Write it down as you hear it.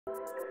Hello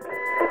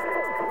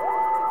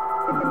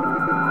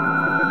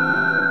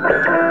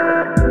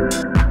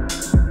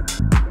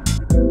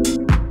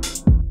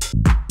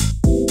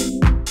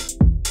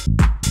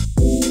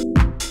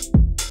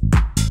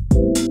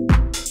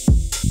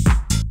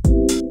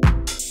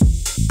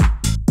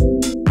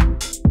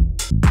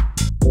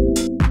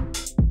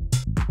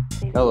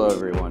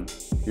everyone,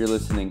 you're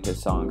listening to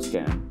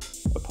SongScan,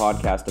 a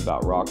podcast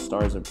about rock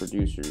stars and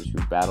producers who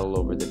battle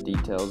over the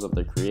details of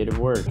their creative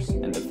works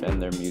and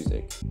defend their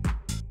music.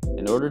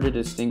 In order to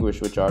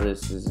distinguish which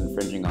artist is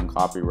infringing on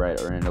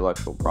copyright or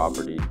intellectual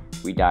property,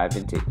 we dive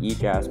into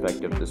each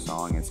aspect of the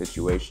song and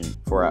situation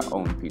for our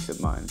own peace of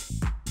mind.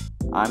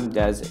 I'm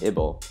Des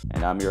Ibel,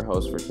 and I'm your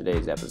host for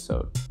today's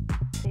episode.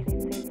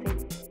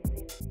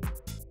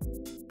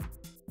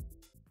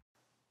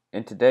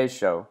 In today's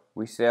show,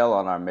 we sail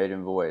on our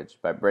maiden voyage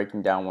by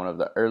breaking down one of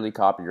the early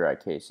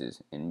copyright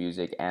cases in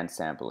music and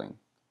sampling.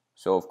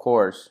 So of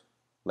course,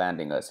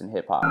 landing us in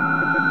hip-hop.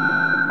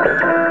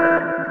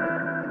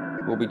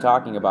 We'll be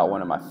talking about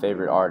one of my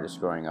favorite artists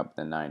growing up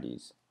in the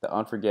 90s, the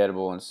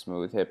unforgettable and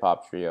smooth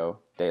hip-hop trio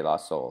De La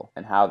Soul,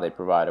 and how they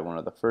provided one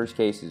of the first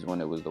cases when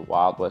it was the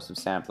wild west of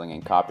sampling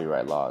and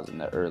copyright laws in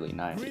the early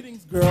 90s.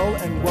 Greetings, girl,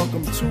 and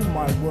welcome to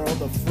my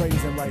world of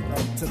phrasing right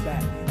up to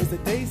bat. It's the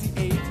daisy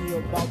age and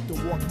you're about to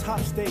walk top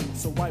stage,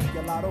 so wipe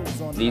your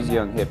lottos on. These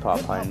young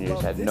hip-hop pioneers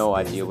had no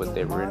idea what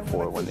they were in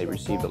for when they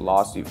received a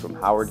lawsuit from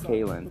Howard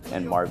Kaylan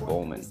and Mark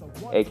Bowman,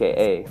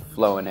 aka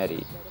Flo and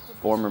Eddie,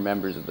 former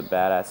members of the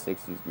badass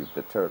 60s group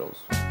The Turtles.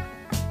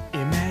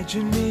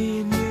 Imagine me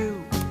and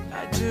you,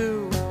 I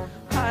do.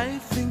 I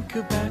think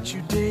about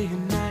you day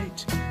and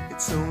night.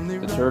 It's only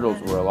The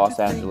Turtles were a Los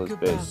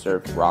Angeles-based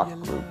surf rock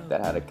group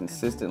that had a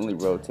consistently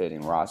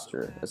rotating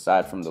roster,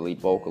 aside from the lead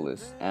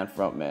vocalist and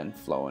frontmen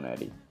Flo and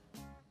Eddie.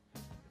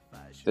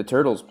 The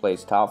Turtles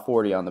placed top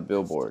 40 on the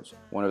billboards,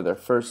 one of their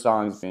first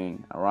songs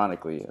being,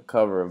 ironically, a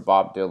cover of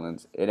Bob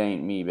Dylan's It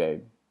Ain't Me,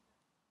 Babe.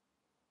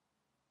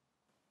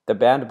 The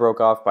band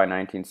broke off by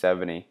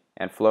 1970,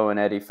 and Flo and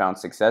Eddie found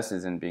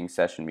successes in being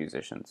session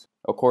musicians.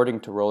 According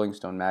to Rolling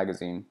Stone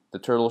magazine, the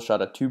Turtles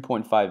shot a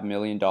 $2.5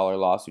 million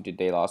lawsuit to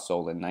De La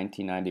Soul in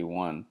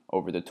 1991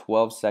 over the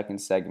 12-second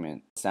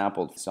segment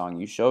sampled the song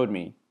You Showed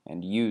Me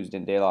and used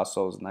in De La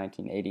Soul's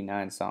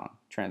 1989 song,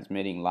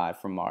 Transmitting Live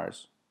from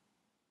Mars.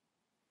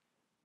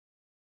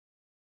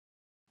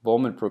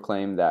 Bowman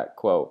proclaimed that,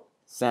 quote,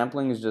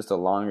 sampling is just a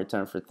longer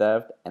term for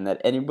theft, and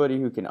that anybody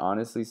who can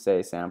honestly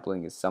say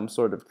sampling is some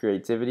sort of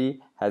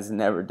creativity has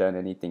never done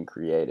anything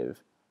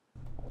creative.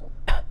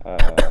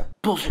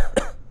 bullshit.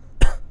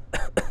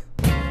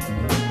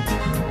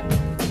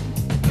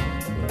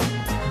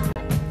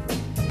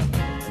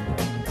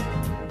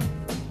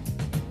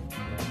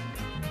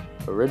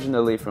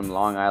 Originally from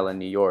Long Island,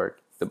 New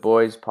York, the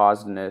boys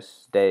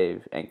Posdnuos,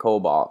 Dave, and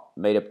Cobalt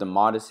made up the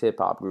modest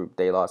hip-hop group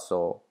De La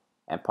Soul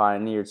and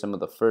pioneered some of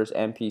the first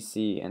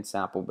MPC and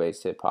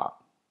sample-based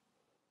hip-hop.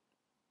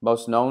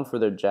 Most known for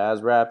their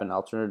jazz rap and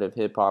alternative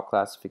hip-hop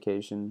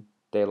classification,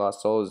 De La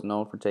Soul is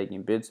known for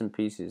taking bits and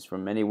pieces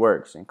from many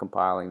works and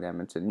compiling them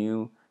into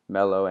new,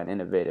 mellow, and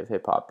innovative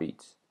hip-hop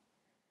beats.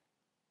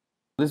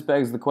 This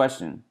begs the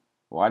question,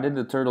 why did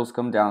the Turtles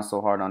come down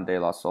so hard on De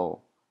La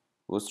Soul?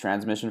 Was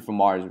Transmission from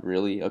Mars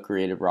really a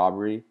creative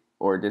robbery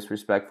or a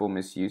disrespectful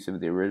misuse of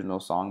the original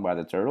song by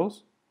the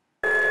Turtles?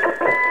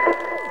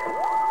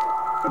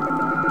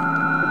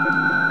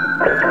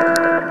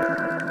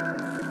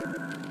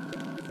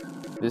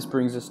 This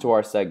brings us to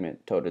our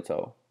segment, Toe to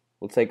Toe.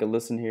 We'll take a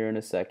listen here in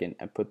a second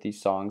and put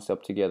these songs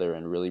up together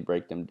and really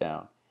break them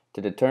down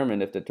to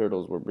determine if the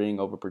Turtles were being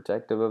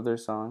overprotective of their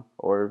song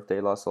or if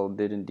De La Soul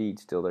did indeed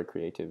steal their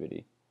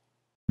creativity.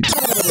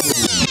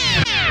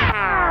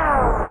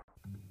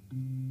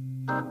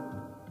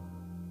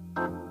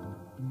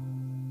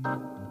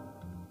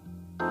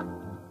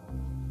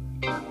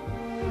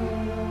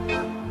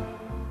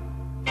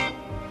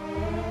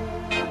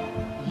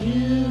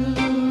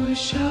 You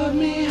showed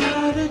me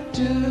how to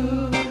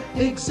do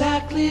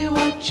exactly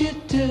what you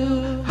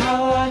do,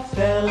 how I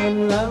fell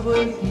in love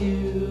with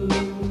you.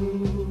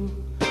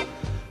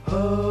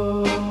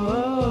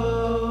 Oh,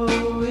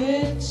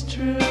 it's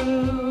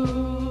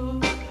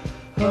true.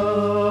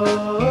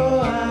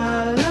 Oh,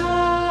 I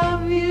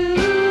love you.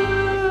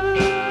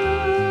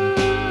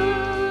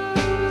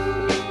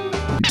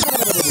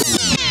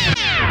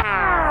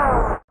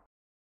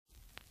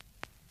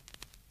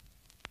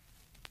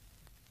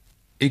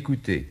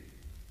 Écoutez,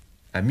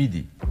 à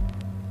midi.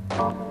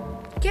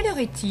 Quelle heure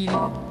est-il?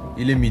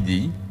 Il est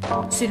midi.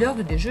 C'est l'heure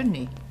de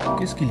déjeuner.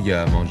 Qu'est-ce qu'il y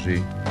a à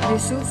manger? Des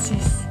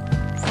saucisses.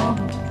 Sans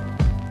doute.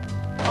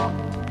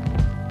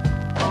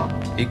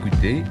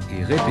 Écoutez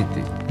et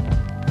répétez.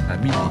 À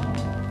midi.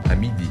 À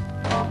midi.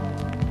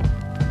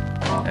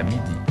 À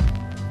midi.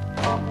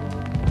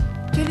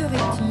 Quelle heure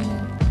est-il?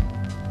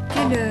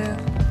 Quelle heure?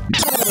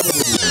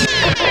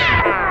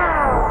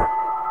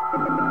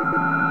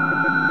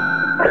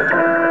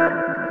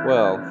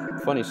 Well,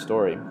 funny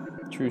story.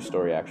 True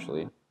story,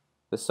 actually.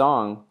 The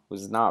song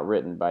was not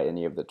written by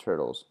any of the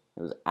Turtles.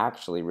 It was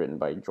actually written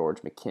by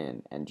George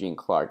McKinn and Gene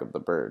Clark of the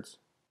Byrds.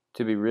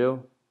 To be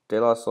real,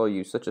 De La Soul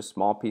used such a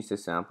small piece to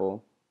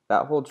sample.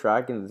 That whole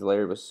track is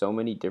layered with so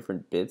many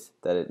different bits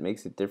that it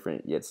makes it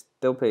different, yet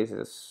still pays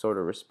a sort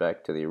of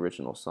respect to the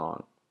original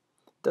song.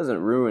 It doesn't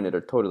ruin it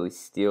or totally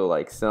steal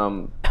like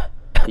some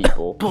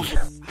people.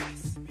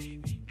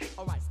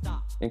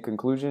 In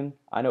conclusion,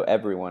 I know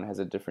everyone has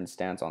a different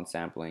stance on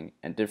sampling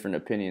and different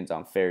opinions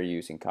on fair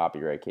use in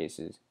copyright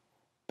cases.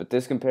 But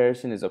this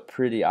comparison is a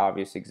pretty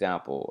obvious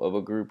example of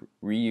a group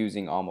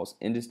reusing almost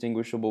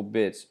indistinguishable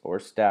bits or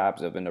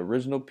stabs of an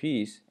original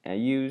piece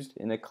and used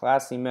in a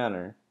classy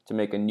manner to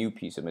make a new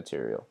piece of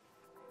material.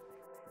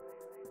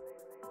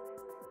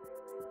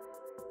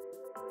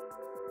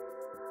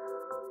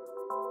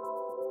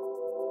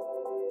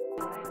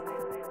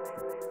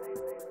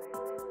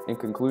 In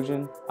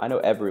conclusion, I know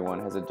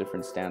everyone has a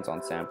different stance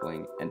on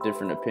sampling and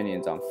different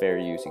opinions on fair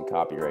use in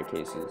copyright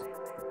cases.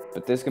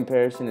 But this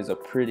comparison is a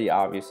pretty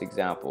obvious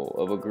example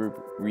of a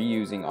group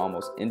reusing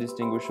almost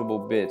indistinguishable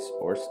bits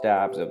or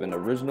stabs of an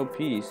original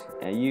piece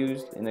and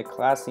used in a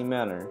classy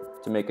manner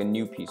to make a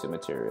new piece of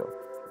material.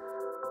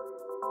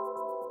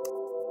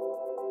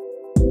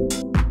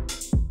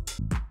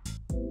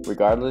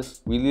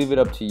 Regardless, we leave it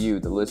up to you,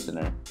 the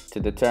listener,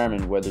 to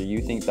determine whether you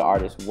think the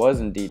artist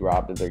was indeed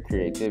robbed of their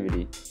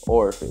creativity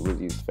or if it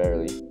was used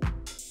fairly.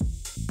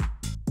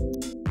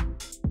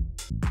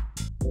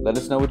 Let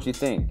us know what you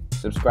think.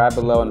 Subscribe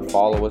below and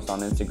follow us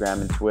on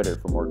Instagram and Twitter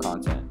for more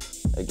content.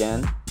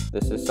 Again,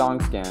 this is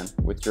SongScan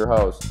with your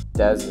host,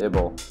 Des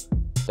Ibel.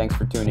 Thanks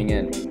for tuning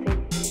in.